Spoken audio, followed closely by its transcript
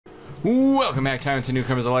Welcome back, time to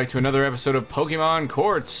newcomers alike, to another episode of Pokemon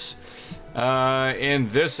Quartz. In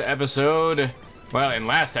this episode, well, in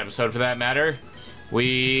last episode for that matter,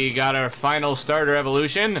 we got our final starter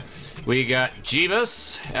evolution. We got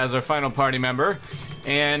Jeebus as our final party member,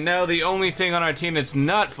 and now the only thing on our team that's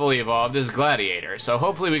not fully evolved is Gladiator, so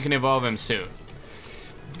hopefully we can evolve him soon.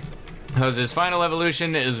 Because his final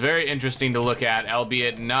evolution is very interesting to look at,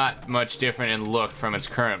 albeit not much different in look from its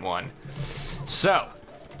current one. So,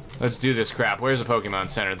 let's do this crap. Where's the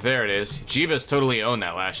Pokemon Center? There it is. Jeebus totally owned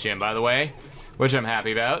that last gym, by the way, which I'm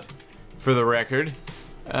happy about, for the record.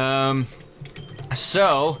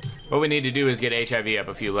 So, what we need to do is get HIV up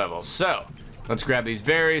a few levels. So, let's grab these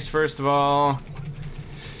berries first of all.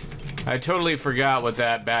 I totally forgot what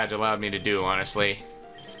that badge allowed me to do, honestly.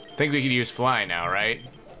 I think we could use fly now, right?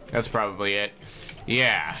 That's probably it.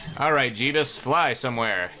 Yeah. Alright, Jeebus, fly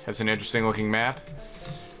somewhere. That's an interesting looking map.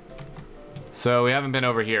 So we haven't been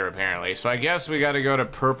over here, apparently. So I guess we gotta go to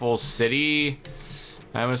Purple City,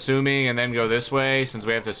 I'm assuming, and then go this way, since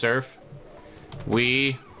we have to surf.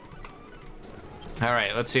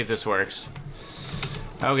 Alright, let's see if this works.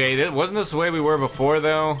 Okay, wasn't this the way we were before,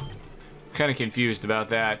 though? Kind of confused about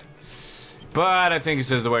that. But I think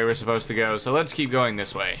this is the way we're supposed to go, so let's keep going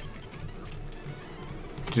this way.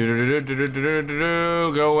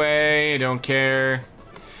 Go away, don't care.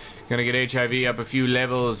 Gonna get HIV up a few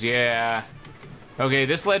levels, yeah. Okay,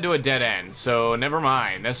 this led to a dead end, so never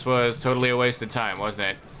mind. This was totally a waste of time, wasn't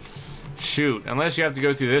it? Shoot, unless you have to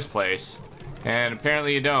go through this place. And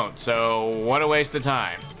apparently you don't, so what a waste of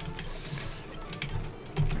time.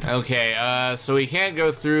 Okay, so we can't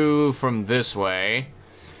go through from this way.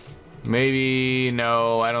 Maybe,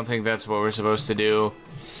 no, I don't think that's what we're supposed to do.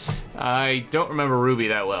 I don't remember Ruby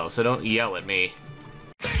that well, so don't yell at me.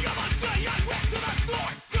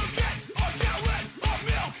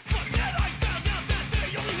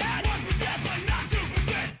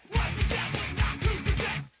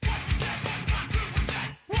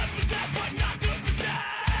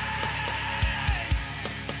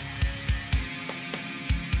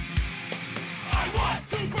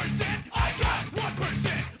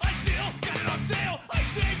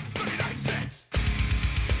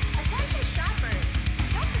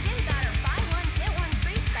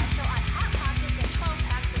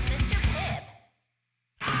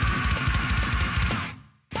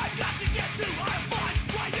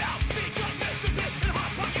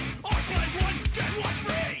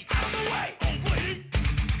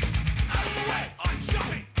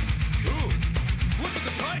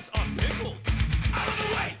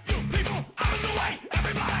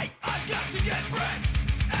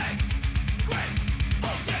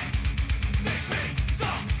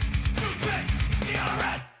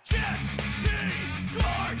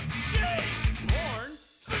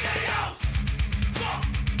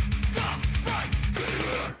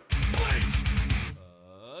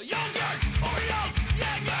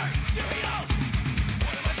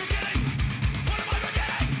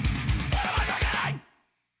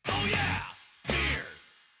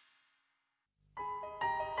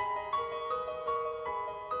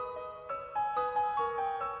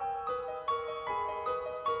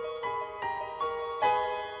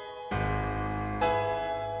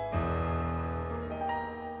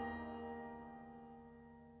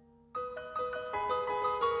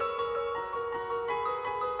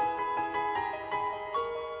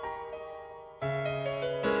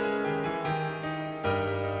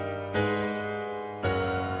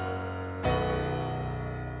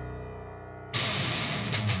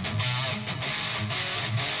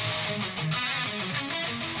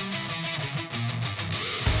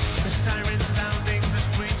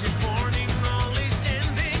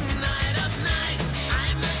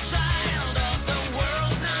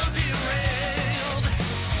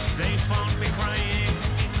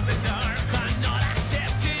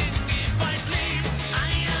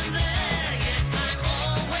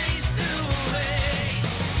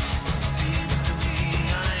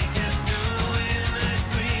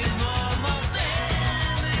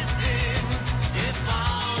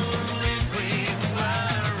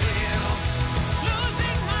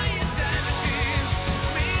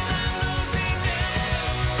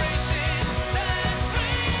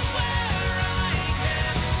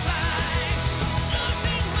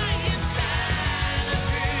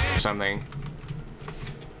 Something.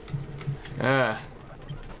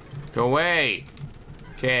 Go away.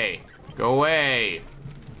 Okay, go away.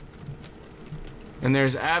 And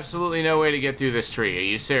there's absolutely no way to get through this tree. Are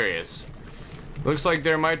you serious? Looks like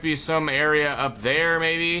there might be some area up there,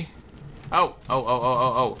 maybe. Oh.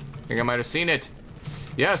 I think I might have seen it.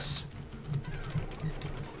 Yes.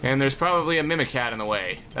 And there's probably a Mimicat in the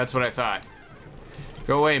way. That's what I thought.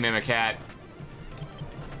 Go away, Mimicat.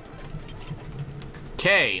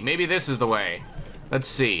 Okay, maybe this is the way. Let's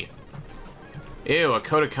see. Ew, a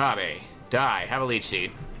Kodakabe. Die. Have a leech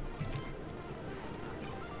seed.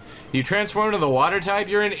 You transform to the water type?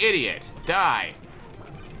 You're an idiot. Die.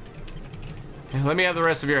 Let me have the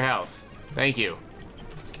rest of your health. Thank you.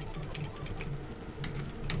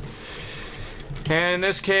 And in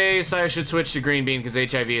this case, I should switch to Green Bean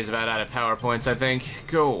because HIV is about out of power points, I think.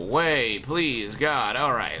 Go away, please, God.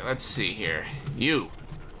 Alright, let's see here. You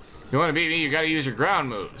want to beat me, you gotta use your ground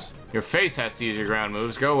moves. Your face has to use your ground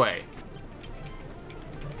moves. Go away.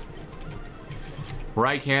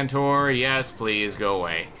 Right Cantor, yes, please, go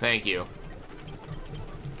away. Thank you.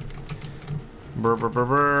 Brr, brr, brr,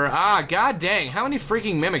 brr. Ah, god dang, how many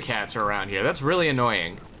freaking Mimikats are around here? That's really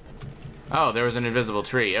annoying. Oh, there was an invisible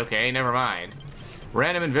tree. Okay, never mind.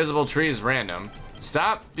 Random invisible tree is random.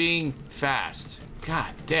 Stop being fast.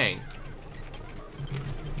 God dang.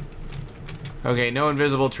 Okay, no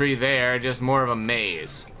invisible tree there, just more of a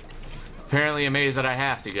maze. Apparently a maze that I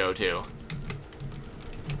have to go to.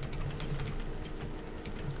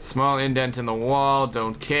 Small indent in the wall,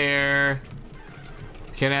 don't care.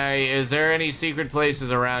 Is there any secret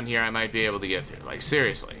places around here I might be able to get through? Like,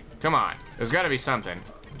 seriously. Come on. There's gotta be something.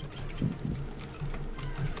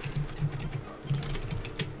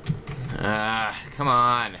 Come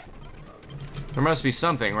on. There must be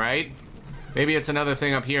something, right? Maybe it's another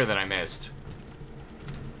thing up here that I missed.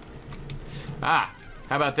 Ah,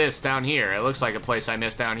 how about this down here? It looks like a place I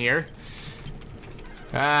missed down here.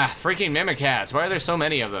 Ah, freaking Mimikats. Why are there so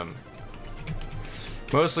many of them?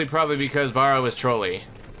 Mostly probably because Baro is trolly.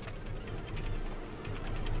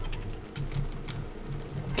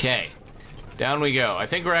 Okay. Down we go. I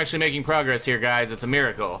think we're actually making progress here, guys. It's a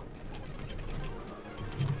miracle.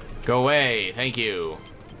 Go away. Thank you.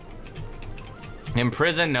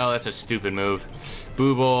 Imprison? No, that's a stupid move.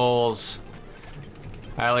 Boobles.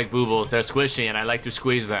 I like boobles. They're squishy and I like to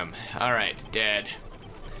squeeze them. Alright, dead.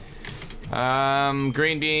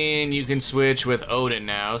 Green Bean, you can switch with Odin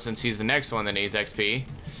now, since he's the next one that needs XP.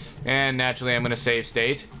 And naturally, I'm gonna save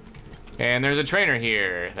state. And there's a trainer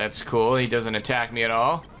here. That's cool. He doesn't attack me at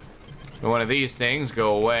all. One of these things,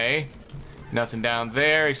 go away. Nothing down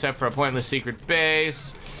there, except for a pointless secret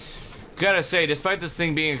base. Gotta say, despite this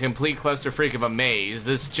thing being a complete cluster freak of a maze,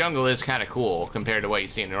 this jungle is kind of cool compared to what you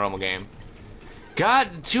see in a normal game.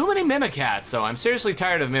 God, too many Mimikats, though. I'm seriously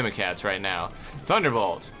tired of Mimikats right now.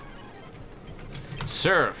 Thunderbolt.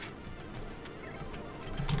 Surf.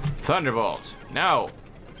 Thunderbolt. No.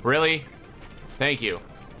 Really? Thank you.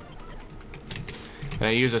 Can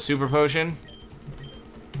I use a super potion?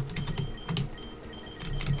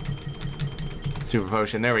 Super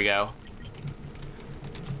potion, there we go.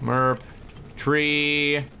 Merp.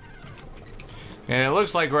 Tree. And it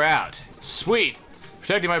looks like we're out. Sweet.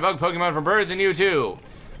 Protecting my bug Pokemon from birds and you too.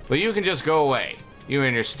 But you can just go away. You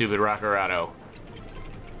and your stupid Rockorado.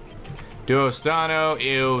 Duostano,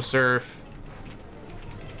 ew, surf.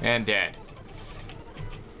 And dead.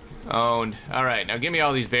 Owned. Alright, now give me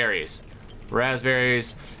all these berries.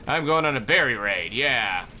 Raspberries. I'm going on a berry raid,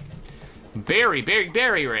 yeah. Berry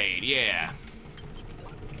raid, yeah.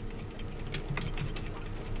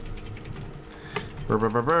 Burp,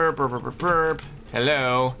 burp, burp, burp, burp, burp, burp.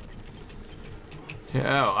 Hello. Oh,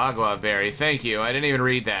 Agua Berry, thank you. I didn't even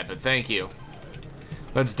read that, but thank you.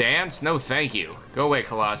 Let's dance? No, thank you. Go away,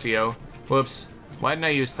 Colosio. Whoops. Why didn't I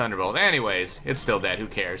use Thunderbolt? Anyways, it's still dead. Who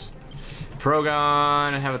cares?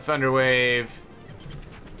 Progon, have a Thunder Wave.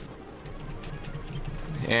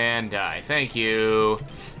 And die. Thank you.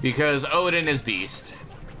 Because Odin is beast.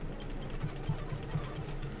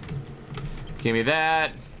 Give me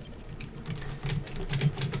that.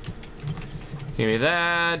 Give me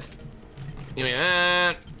that. Give me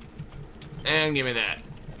that. And give me that.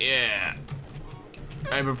 Yeah.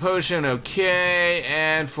 Hyper Potion, okay.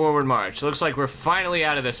 And forward march. Looks like we're finally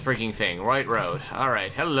out of this freaking thing. Right road.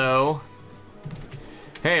 Alright, hello.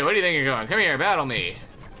 Hey, where do you think you're going? Come here, battle me.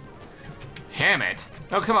 Hammett.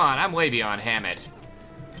 Oh, come on. I'm way beyond Hammett.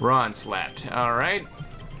 Ron slept. Alright.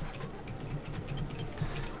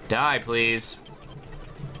 Die, please.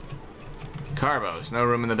 Carbos. No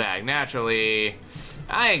room in the bag. Naturally.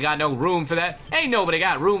 I ain't got no room for that. Ain't nobody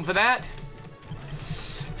got room for that.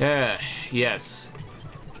 Yes.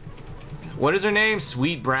 What is her name?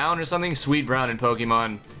 Sweet Brown or something? Sweet Brown in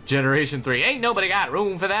Pokemon Generation 3. Ain't nobody got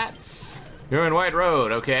room for that. You're in White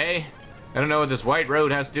Road, okay? I don't know what this White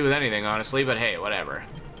Road has to do with anything, honestly, but hey, whatever.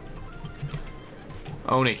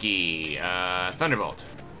 Oniki. Thunderbolt.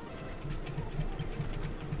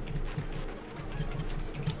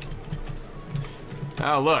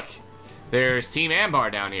 Oh, look. There's Team Ambar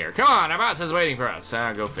down here. Come on, our boss is waiting for us.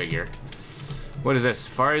 Go figure. What is this?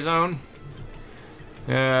 Safari Zone?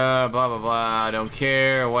 Blah, blah, blah. Don't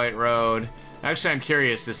care. White Road. Actually, I'm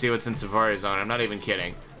curious to see what's in Safari Zone. I'm not even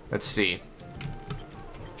kidding. Let's see.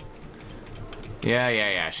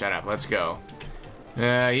 Yeah. Shut up. Let's go.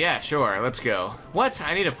 Yeah, sure. Let's go. What?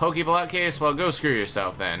 I need a Pokeblock case? Well, go screw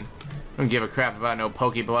yourself then. I don't give a crap about no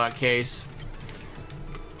Pokeblock case.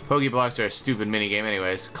 Pokeblocks are a stupid minigame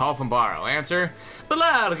anyways. Call from Baro. Answer?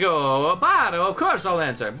 Blargo! Baro, of course I'll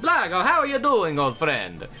answer. Blargo, how are you doing, old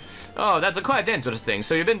friend? Oh, that's quite interesting.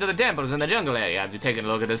 So you've been to the temples in the jungle area. Have you taken a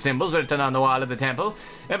look at the symbols written on the wall of the temple?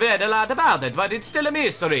 I've read a lot about it, but it's still a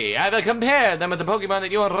mystery. I've compared them with the Pokemon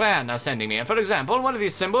that you and Ran are sending me. And for example, one of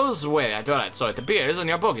these symbols, wait, alright, so it appears on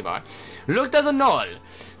your Pokemon. Looked as a knoll.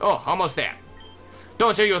 Oh, almost there.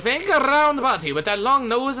 Don't you think? A round body with that long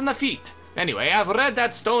nose and the feet. Anyway, I've read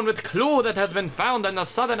that stone with clue that has been found on the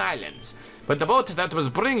southern islands. But the boat that was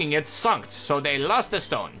bringing it sunk, so they lost the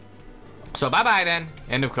stone. So bye-bye then.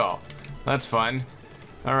 End of call. That's fun.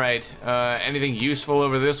 Alright, anything useful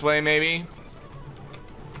over this way, maybe?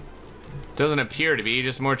 Doesn't appear to be,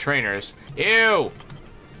 just more trainers. Ew!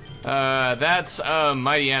 That's,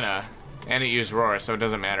 Mightyena. And it used Roar, so it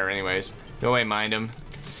doesn't matter anyways. Go away, mind him.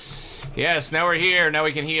 Yes, now we're here. Now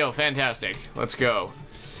we can heal. Fantastic. Let's go.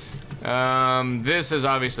 This is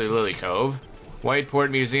obviously Lily Cove. Whiteport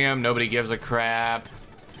Museum, nobody gives a crap.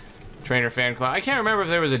 Trainer Fan Club. I can't remember if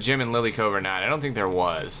there was a gym in Lily Cove or not. I don't think there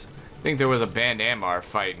was. I think there was a Band Ambar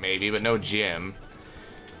fight maybe, but no gym.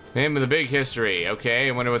 Name of the big history. Okay,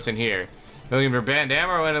 I wonder what's in here. Looking for Band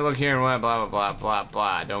Ambar? I want to look here and blah, blah, blah, blah,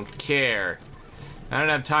 blah. Don't care. I don't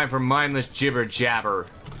have time for mindless jibber jabber,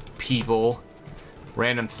 people.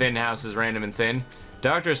 Random thin houses, random and thin.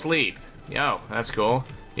 Doctor Sleep. Yo, that's cool.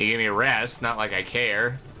 You give me a rest, not like I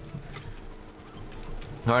care.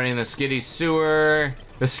 Guarding the Skitty Sewer.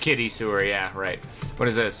 The Skitty Sewer, yeah, right. What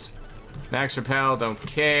is this? Max Repel, don't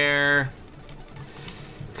care.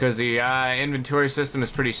 Because the inventory system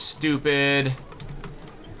is pretty stupid.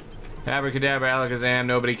 Abracadabra, Alakazam,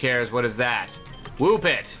 nobody cares. What is that? Whoop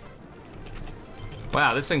it!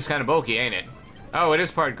 Wow, this thing's kind of bulky, ain't it? Oh, it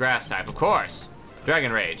is part grass type, of course.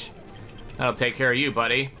 Dragon Rage. That'll take care of you,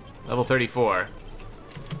 buddy. Level 34.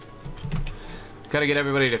 Gotta get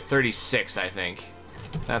everybody to 36, I think.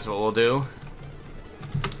 That's what we'll do.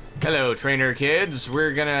 Hello, trainer kids.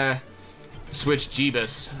 We're gonna switch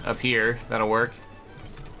Jeebus up here. That'll work.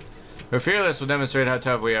 We're fearless. Will demonstrate how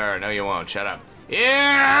tough we are. No, you won't. Shut up. Ew!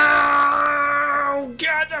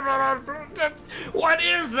 God, what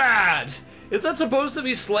is that? Is that supposed to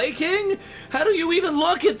be Slay King? How do you even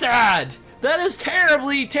look at that? That is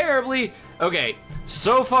terribly, terribly... Okay,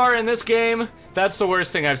 so far in this game, that's the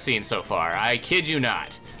worst thing I've seen so far. I kid you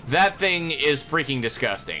not. That thing is freaking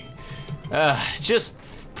disgusting. Just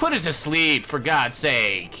put it to sleep, for God's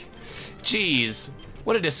sake. Jeez,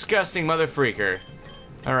 what a disgusting mother freaker.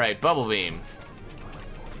 Alright, Bubble Beam.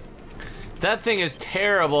 That thing is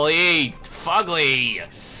terrible. Fugly.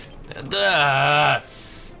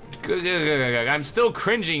 I'm still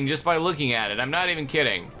cringing just by looking at it. I'm not even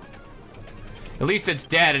kidding. At least it's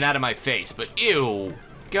dead and out of my face, but ew.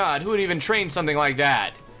 God, who would even train something like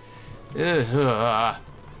that?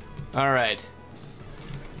 Alright.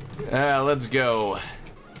 Let's go.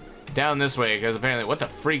 Down this way, because apparently... What the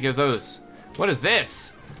freak is those? What is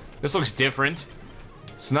this? This looks different.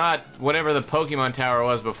 It's not whatever the Pokemon Tower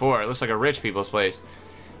was before. It looks like a rich people's place.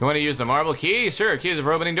 You want to use the marble key? Sure, keys are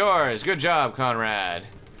for opening doors. Good job, Conrad.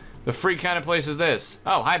 The freak kind of place is this?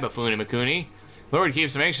 Oh, hi, Buffoon and Makuni. Lord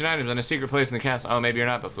keeps some ancient items in a secret place in the castle. Oh, maybe you're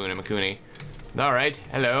not Buffoon and Makuni. Alright,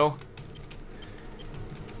 hello.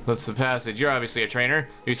 What's the passage? You're obviously a trainer.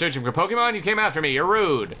 You searching for Pokemon? You came after me. You're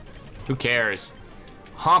rude. Who cares?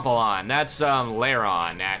 Hompalon. That's,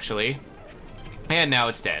 Lairon, actually. And now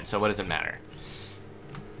it's dead, so what does it matter?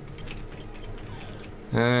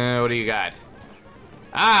 What do you got?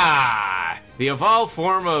 Ah! The evolved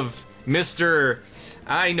form of Mr.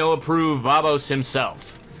 I know approve Babos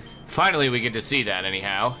himself. Finally, we get to see that,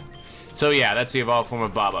 anyhow. So yeah, that's the evolved form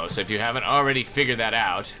of Babos, if you haven't already figured that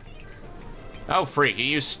out. Oh, freak,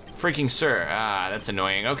 you freaking sir. Ah, that's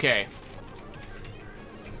annoying. Okay.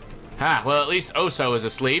 Ha, well, at least Oso is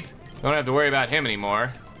asleep. Don't have to worry about him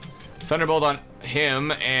anymore. Thunderbolt on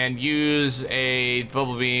him, and use a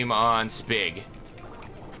Bubble Beam on Spig.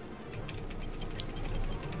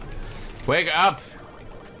 Wake up!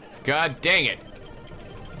 God dang it.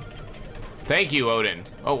 Thank you, Odin.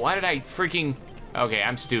 Oh, why did I freaking... Okay,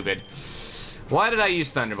 I'm stupid. Why did I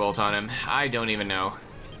use Thunderbolt on him? I don't even know.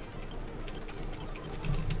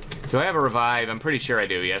 Do I have a revive? I'm pretty sure I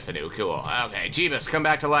do. Yes, I do. Cool. Okay, Jeebus, come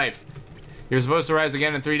back to life. You're supposed to rise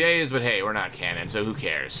again in 3 days, but hey, we're not canon, so who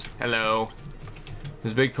cares? Hello.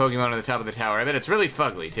 There's a big Pokemon on the top of the tower. I bet it's really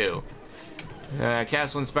fugly, too.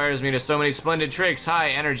 Castle inspires me to so many splendid tricks.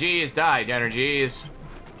 Hi, energies. Die, energies.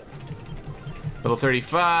 Level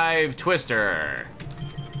 35, Twister.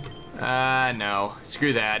 No.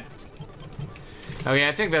 Screw that. Okay,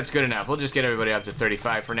 I think that's good enough. We'll just get everybody up to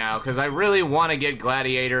 35 for now, because I really want to get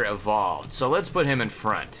Gladiator evolved. So let's put him in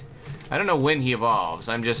front. I don't know when he evolves.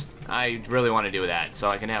 I really want to do that,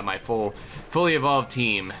 so I can have my fully evolved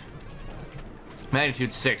team.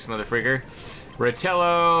 Magnitude 6, motherfreaker.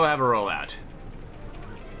 Ratello, have a rollout.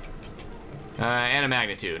 And a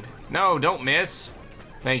magnitude. No, don't miss.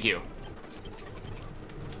 Thank you.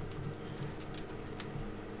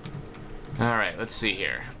 Alright, let's see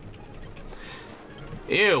here.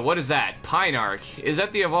 Ew, what is that? Pinearch. Is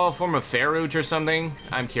that the evolved form of Fairroot or something?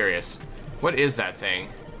 I'm curious. What is that thing?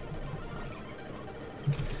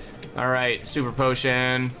 Alright, Super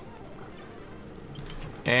Potion.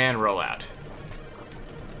 And rollout.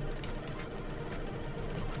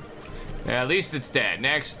 Yeah, at least it's dead.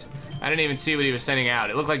 Next. I didn't even see what he was sending out.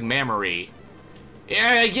 It looked like Mammary.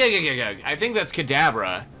 Yeah. I think that's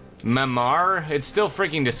Kadabra. Mamar? It's still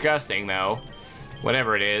freaking disgusting, though.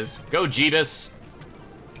 Whatever it is. Go, Jeebus.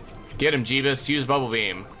 Get him, Jeebus. Use Bubble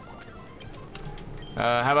Beam.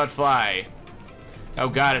 How about Fly? Oh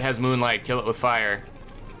god, it has Moonlight. Kill it with fire.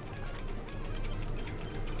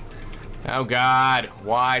 Oh god.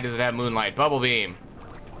 Why does it have Moonlight? Bubble Beam.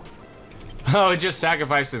 Oh, it just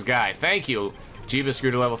sacrificed this guy. Thank you. Jeebus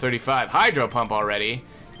grew to level 35. Hydro Pump already.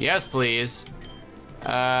 Yes, please.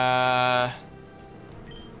 Delete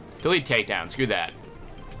Takedown. Screw that.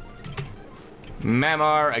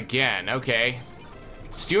 Mamar again. Okay.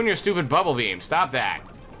 Stew in your stupid Bubble Beam. Stop that.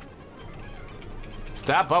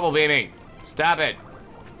 Stop Bubble Beaming. Stop it.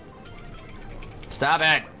 Stop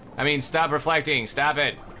it. I mean, stop reflecting. Stop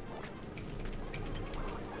it.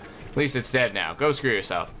 At least it's dead now. Go screw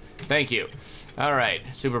yourself. Thank you. Alright,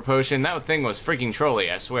 Super Potion. That thing was freaking trolly,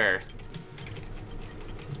 I swear.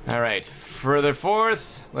 Alright, further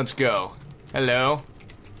forth. Let's go. Hello.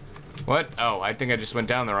 What? Oh, I think I just went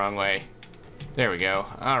down the wrong way. There we go.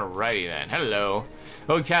 Alrighty then. Hello.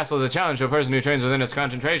 Oak Castle is a challenge to a person who trains within its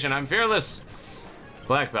concentration. I'm fearless.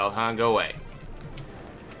 Black belt, huh? Go away.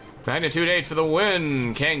 Magnitude 8 for the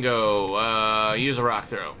win. Kango. Use a rock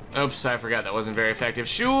throw. Oops, I forgot that wasn't very effective.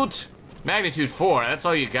 Shoot! Magnitude 4, that's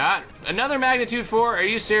all you got? Another Magnitude 4? Are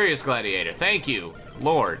you serious, Gladiator? Thank you,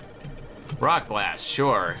 Lord. Rock Blast,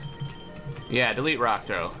 sure. Yeah, delete Rock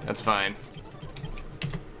Throw. That's fine.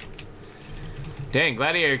 Dang,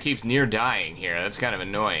 Gladiator keeps near dying here. That's kind of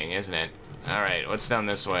annoying, isn't it? Alright, what's down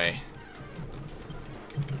this way?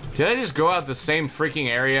 Did I just go out the same freaking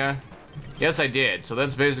area? Yes, I did. So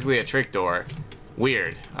that's basically a trick door.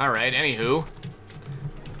 Weird. Alright, anywho.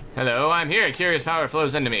 Hello, I'm here. Curious power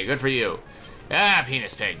flows into me. Good for you. Ah,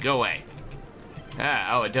 Penis Pig, go away.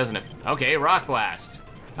 Ah, oh, it doesn't... Okay, Rock Blast.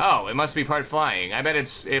 Oh, it must be part flying. I bet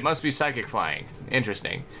it must be psychic flying.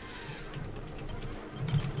 Interesting.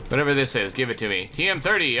 Whatever this is, give it to me.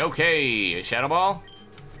 TM30, okay. Shadow Ball?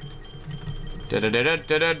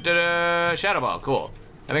 Shadow Ball, cool.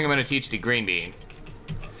 I think I'm gonna teach the Green Bean.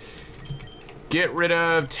 Get rid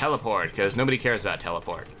of Teleport, because nobody cares about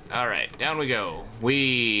Teleport. Alright, down we go.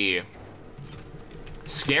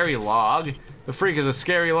 Scary Log? The freak is a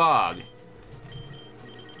Scary Log?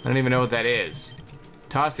 I don't even know what that is.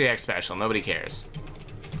 Toss the X Special, nobody cares.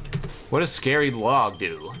 What does Scary Log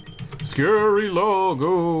do? Scary Log,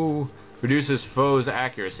 oh. Reduces foes'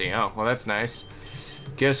 accuracy. Oh, well that's nice.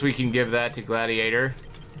 Guess we can give that to Gladiator.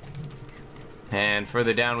 And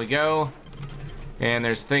further down we go. And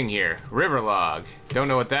there's a thing here. River Log. Don't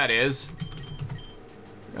know what that is.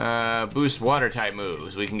 Boost water type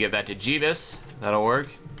moves. We can give that to Jeebus. That'll work.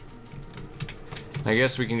 I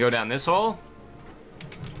guess we can go down this hole.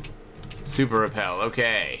 Super Repel.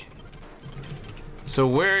 Okay. So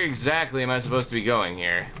where exactly am I supposed to be going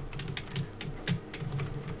here?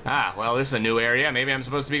 Ah, well, this is a new area. Maybe I'm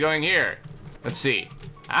supposed to be going here. Let's see.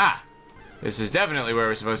 Ah! This is definitely where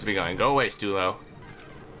we're supposed to be going. Go away, Stulo.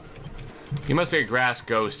 You must be a grass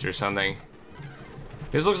ghost or something.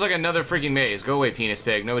 This looks like another freaking maze. Go away, Penis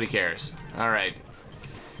Pig. Nobody cares. Alright.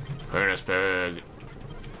 Penis Pig.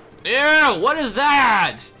 Ew! What is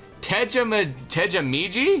that?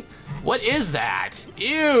 Tejamiji? What is that?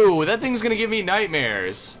 Ew! That thing's gonna give me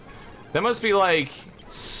nightmares. That must be like...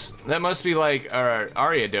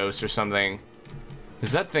 Ariados or something.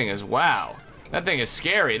 Because that thing is... Wow. That thing is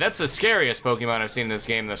scary. That's the scariest Pokemon I've seen in this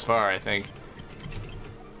game thus far, I think.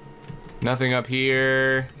 Nothing up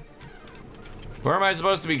here. Where am I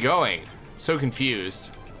supposed to be going? So confused.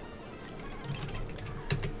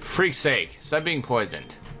 Freak's sake, stop being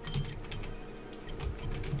poisoned.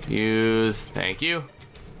 Use, thank you.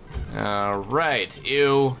 Alright,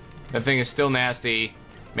 ew. That thing is still nasty.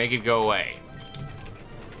 Make it go away.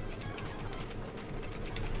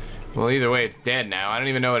 Well, either way, it's dead now. I don't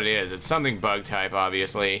even know what it is. It's something bug type,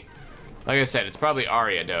 obviously. Like I said, it's probably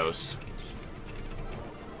Ariados.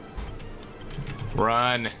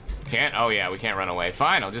 Run. Can't? Oh yeah, we can't run away.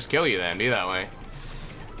 Fine, I'll just kill you then. Be that way.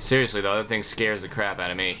 Seriously though, that thing scares the crap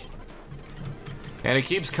out of me. And it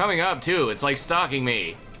keeps coming up too. It's like stalking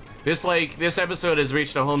me. This episode has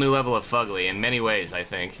reached a whole new level of fugly in many ways, I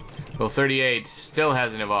think. Well, 38 still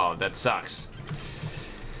hasn't evolved. That sucks.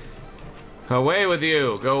 Away with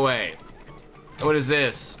you. Go away. What is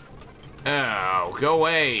this? Oh, go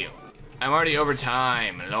away. I'm already over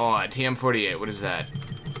time. Lord, TM48. What is that?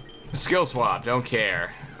 Skill swap. Don't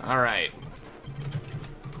care. Alright.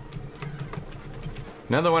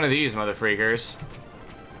 Another one of these, mother freakers.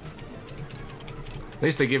 At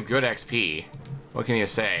least they give good XP. What can you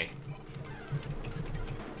say?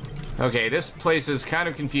 Okay, this place is kind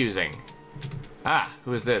of confusing. Ah,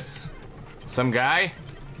 who is this? Some guy?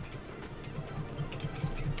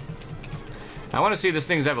 I want to see this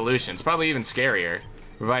thing's evolution. It's probably even scarier,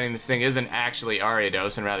 providing this thing isn't actually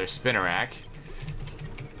Ariados and rather Spinnerack.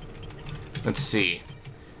 Let's see.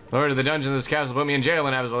 Lord of the Dungeons of this castle put me in jail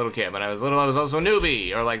when I was a little kid. When I was little, I was also a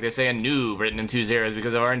newbie. Or like they say, a noob, written in 2 zeros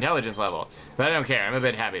because of our intelligence level. But I don't care. I'm a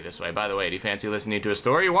bit happy this way. By the way, do you fancy listening to a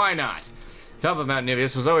story? Why not? Top of Mount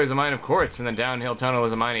Niveus was always a mine of quartz, and the downhill tunnel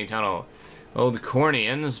was a mining tunnel. Old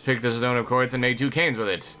Cornians picked the stone of quartz and made 2 canes with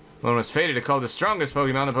it. One was fated to call the strongest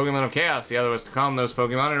Pokemon the Pokemon of Chaos. The other was to calm those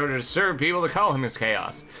Pokemon in order to serve people to call him as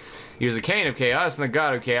Chaos. He was a cane of chaos, and the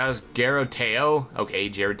god of chaos, Garoteo, okay,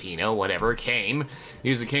 Geratino, whatever, came. He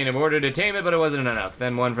used the cane of order to tame it, but it wasn't enough.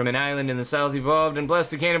 Then one from an island in the south evolved and blessed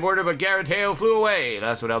the cane of order, but Garoteo flew away.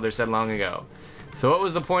 That's what elders said long ago. So what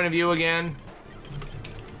was the point of you again?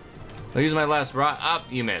 I'll use my last rot.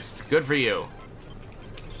 Up, you missed. Good for you.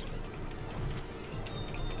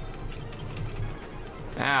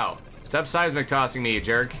 Ow. Stop seismic tossing me, you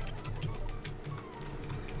jerk.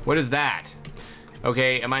 What is that?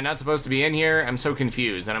 Okay, am I not supposed to be in here? I'm so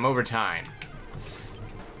confused, and I'm over time.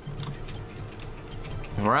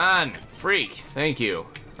 Run! Freak! Thank you.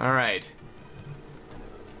 Alright.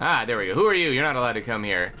 Ah, there we go. Who are you? You're not allowed to come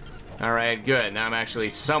here. Alright, good. Now I'm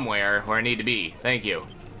actually somewhere where I need to be. Thank you.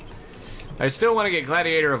 I still want to get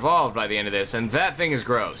Gladiator evolved by the end of this, and that thing is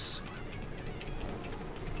gross.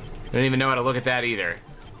 I don't even know how to look at that either.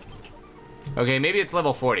 Okay, maybe it's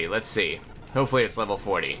level 40. Let's see. Hopefully it's level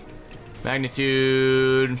 40.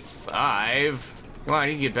 Magnitude 5. Come on,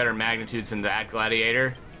 you can get better magnitudes than that,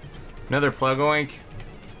 Gladiator. Another Plugoink.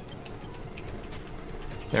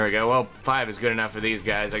 There we go. Well, 5 is good enough for these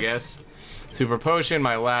guys, I guess. Super Potion,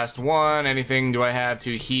 my last one. Anything do I have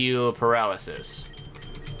to heal paralysis?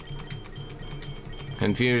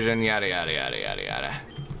 Confusion, yada, yada, yada, yada, yada.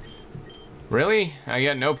 Really? I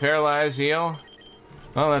get no paralyzed heal?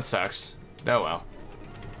 Well, that sucks. Oh well.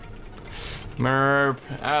 Merp.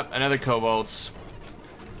 Up, another Cobalts.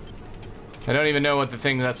 I don't even know what the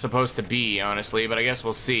thing that's supposed to be, honestly, but I guess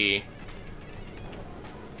we'll see.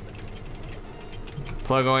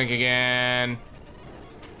 Plugoink again.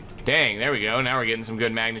 Dang, there we go. Now we're getting some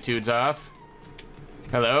good magnitudes off.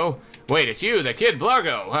 Hello? Wait, it's you, the kid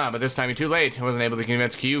Blargo! Huh, but this time you're too late. I wasn't able to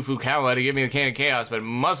convince Kyu Fukawa to give me the Cane of Chaos, but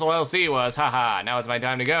Muscle LC was. Haha, now it's my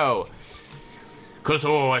time to go.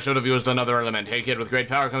 Kuso, I should have used another element. Hey kid, with great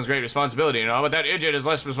power comes great responsibility, you know, but that idiot has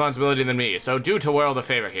less responsibility than me, so do to world a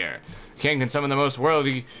favor here. The king can summon the most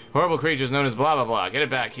horrible creatures known as blah blah blah. Get it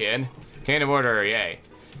back, kid. Cane of Order, yay.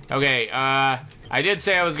 Okay, I did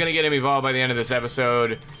say I was gonna get him evolved by the end of this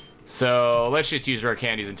episode, so let's just use rare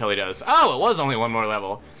candies until he does. Oh, it was only one more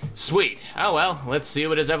level. Sweet. Oh well, let's see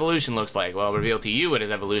what his evolution looks like. Well, I'll reveal to you what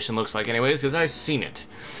his evolution looks like anyways, because I've seen it.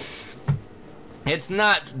 It's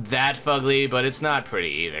not that fugly, but it's not pretty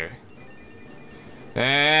either.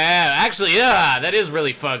 Actually, that is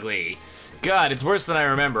really fugly. God, it's worse than I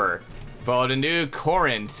remember. Followed into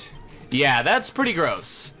Corinth. Yeah, that's pretty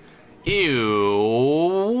gross. Ew.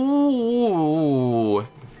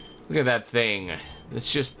 Look at that thing.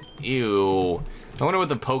 It's just, ew. I wonder what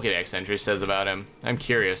the Pokedex entry says about him. I'm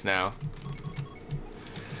curious now.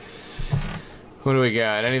 What do we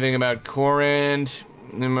got? Anything about Corinth?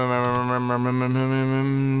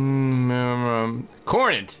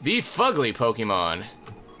 Corinth, the fugly Pokemon.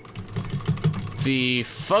 The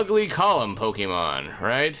fugly column Pokemon,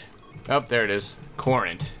 right? Oh, there it is.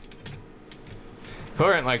 Corinth.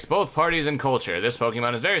 Current likes both parties and culture. This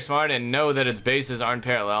Pokemon is very smart and know that its bases aren't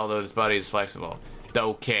parallel, though its body is flexible.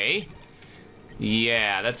 Okay.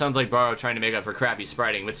 Yeah, that sounds like Baro trying to make up for crappy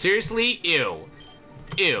spriting, but seriously? Ew.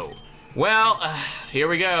 Ew. Well, here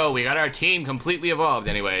we go. We got our team completely evolved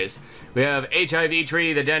anyways. We have HIV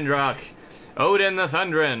Tree the Dendrock, Odin the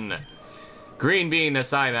Thundrin, Green Bean the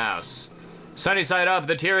Psymouse, Sunnyside Up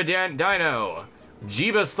the Pterodino,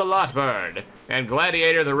 Jeebus the Lotbird, and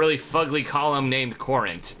Gladiator the really fugly column named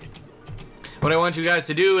Corrent. What I want you guys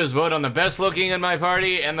to do is vote on the best looking in my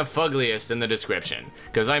party and the fuggliest in the description,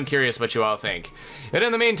 because I'm curious what you all think. And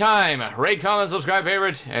in the meantime, rate, comment, subscribe,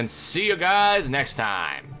 favorite, and see you guys next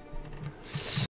time.